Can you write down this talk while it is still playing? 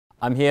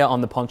I'm here on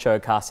the Poncho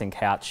casting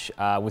couch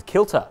with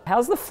Kilter.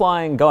 How's the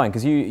flying going?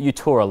 Because you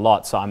tour a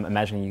lot, so I'm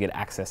imagining you get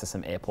access to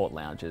some airport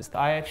lounges.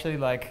 I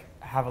actually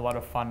have a lot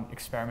of fun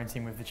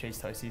experimenting with the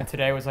cheese toastie.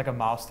 Today was like a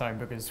milestone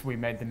because we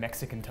made the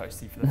Mexican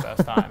toastie for the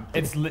first time.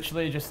 It's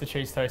literally just the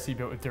cheese toastie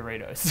built with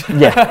Doritos.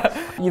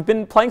 Yeah. You've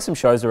been playing some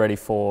shows already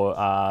for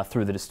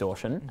Through the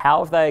Distortion.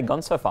 How have they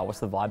gone so far? What's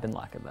the vibe been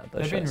like at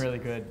those shows? They've been really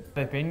good.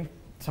 They've been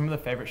some of the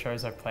favourite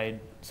shows I've played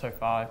so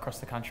far across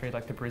the country.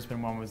 Like the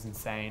Brisbane one was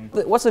insane.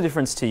 What's the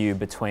difference to you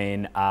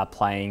between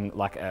playing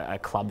like a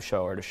club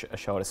show or a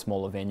show at a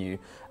smaller venue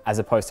as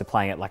opposed to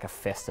playing at like a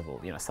festival,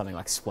 you know, something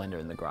like Splendor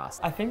in the Grass?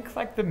 I think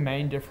like the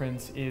main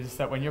difference is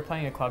that when you're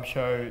playing a club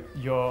show,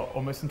 you're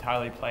almost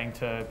entirely playing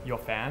to your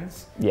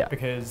fans. Yeah.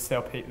 Because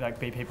there'll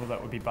be people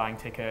that would be buying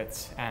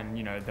tickets and,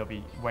 you know, they'll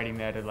be waiting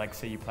there to like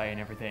see you play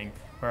and everything.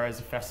 Whereas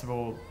a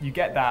festival, you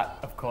get that,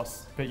 of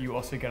course, but you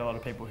also get a lot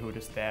of people who are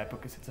just there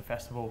because it's a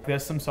festival.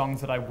 There's some songs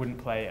that I wouldn't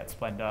play at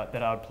Splendor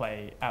that I would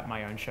play at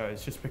my own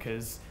shows just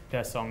because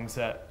they're songs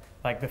that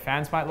like the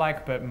fans might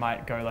like, but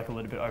might go like a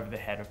little bit over the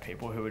head of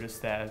people who are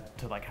just there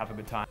to like have a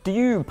good time. Do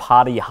you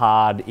party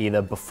hard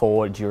either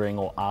before, during,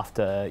 or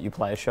after you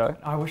play a show?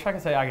 I wish I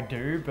could say I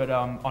do, but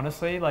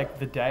honestly, like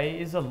the day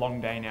is a long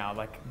day now.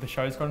 Like the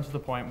show's gotten to the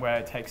point where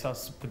it takes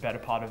us the better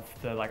part of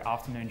the like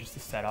afternoon just to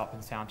set up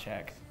and sound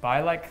check. By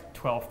like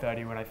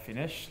 12:30 when I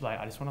finish, like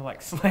I just want to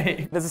like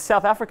sleep. There's a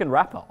South African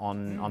rapper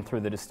on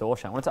Through the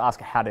Distortion. I wanted to ask,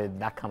 how did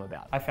that come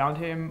about? I found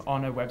him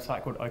on a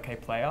website called OK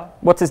Player.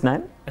 What's his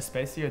name?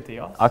 Espacio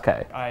Dios. Okay.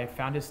 I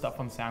found his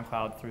stuff on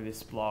SoundCloud through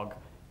this blog,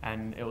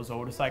 and it was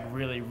all just like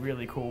really,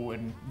 really cool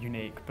and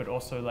unique, but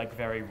also like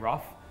very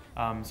rough.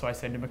 So I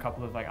sent him a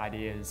couple of like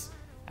ideas,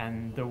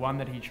 and the one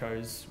that he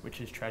chose,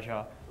 which is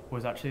Treasure,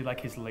 was actually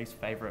like his least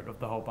favorite of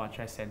the whole bunch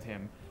I sent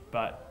him.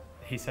 But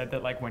he said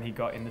that like when he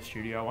got in the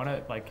studio on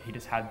it, like he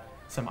just had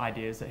some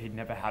ideas that he'd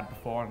never had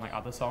before on like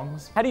other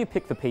songs. How do you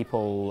pick the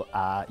people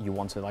you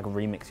want to like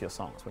remix your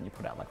songs when you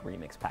put out like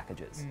remix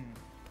packages?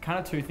 Kind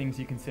of two things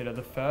you consider.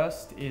 The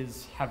first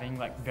is having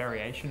like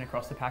variation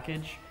across the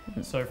package.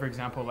 So for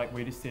example, like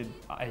we just did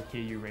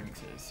AKU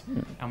remixes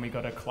and we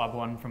got a club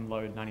one from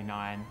Load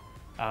 99,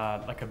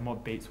 like a more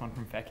beats one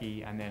from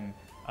Fecky, and then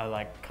a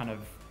like kind of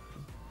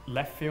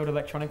left field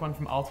electronic one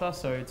from Alta.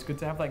 So it's good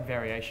to have like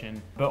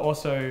variation, but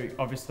also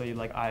obviously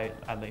like I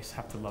at least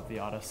have to love the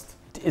artist.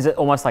 Is it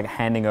almost like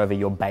handing over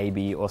your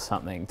baby or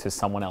something to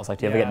someone else? Like,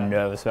 do you ever get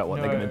nervous about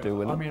what they're going to do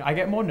with it? I mean, I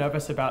get more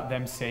nervous about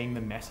them seeing the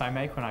mess I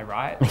make when I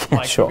write. Yeah,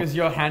 like, sure. Because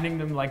you're handing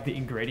them like the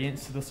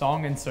ingredients to the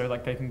song, and so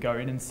like they can go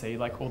in and see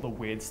like all the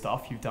weird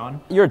stuff you've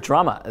done. You're a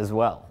drummer as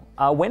well.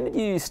 When did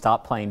you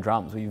start playing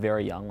drums? Were you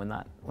very young when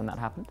that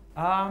happened?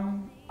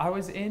 I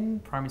was in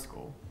primary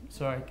school.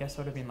 So I guess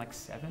I would have been like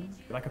 7.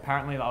 Like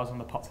apparently I was on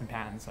the pots and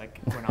pans like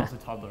when I was a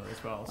toddler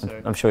as well.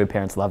 So I'm sure your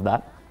parents loved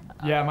that.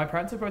 Yeah, my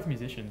parents are both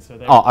musicians, so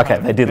they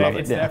they did love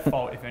it. It's their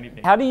fault, if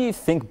anything. How do you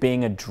think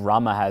being a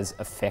drummer has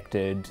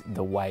affected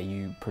the way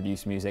you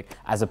produce music,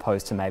 as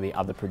opposed to maybe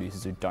other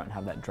producers who don't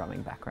have that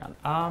drumming background?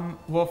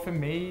 Well, for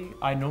me,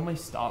 I normally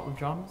start with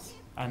drums,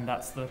 and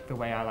that's the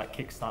way I like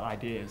kickstart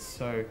ideas.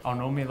 So I'll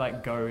normally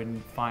like go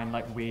and find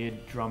like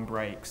weird drum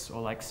breaks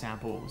or like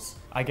samples.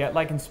 I get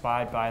like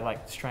inspired by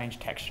like strange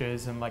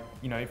textures, and like,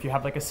 you know, if you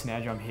have like a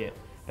snare drum hit,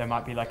 there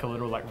might be like a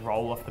little like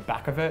roll off the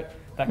back of it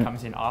that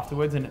comes in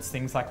afterwards, and it's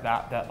things like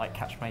that like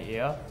catch my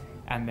ear,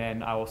 and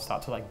then I will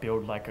start to like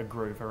build like a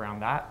groove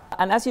around that.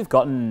 And as you've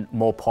gotten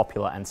more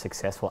popular and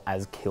successful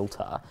as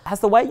Kilter,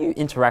 has the way you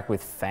interact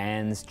with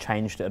fans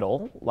changed at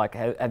all? Like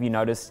have you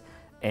noticed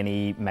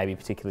any maybe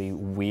particularly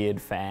weird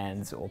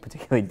fans or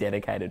particularly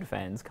dedicated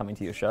fans coming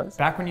to your shows?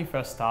 Back when you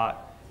first start,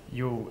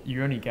 you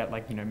only get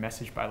like, you know,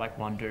 messaged by like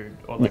one dude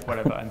or like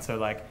whatever, and so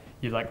like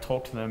you like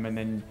talk to them and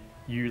then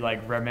you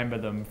like remember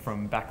them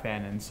from back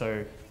then, and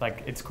so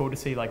like it's cool to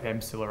see like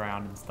them still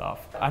around and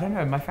stuff. I don't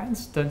know, my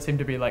fans don't seem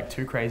to be like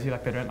too crazy,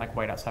 like they don't like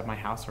wait outside my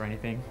house or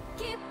anything.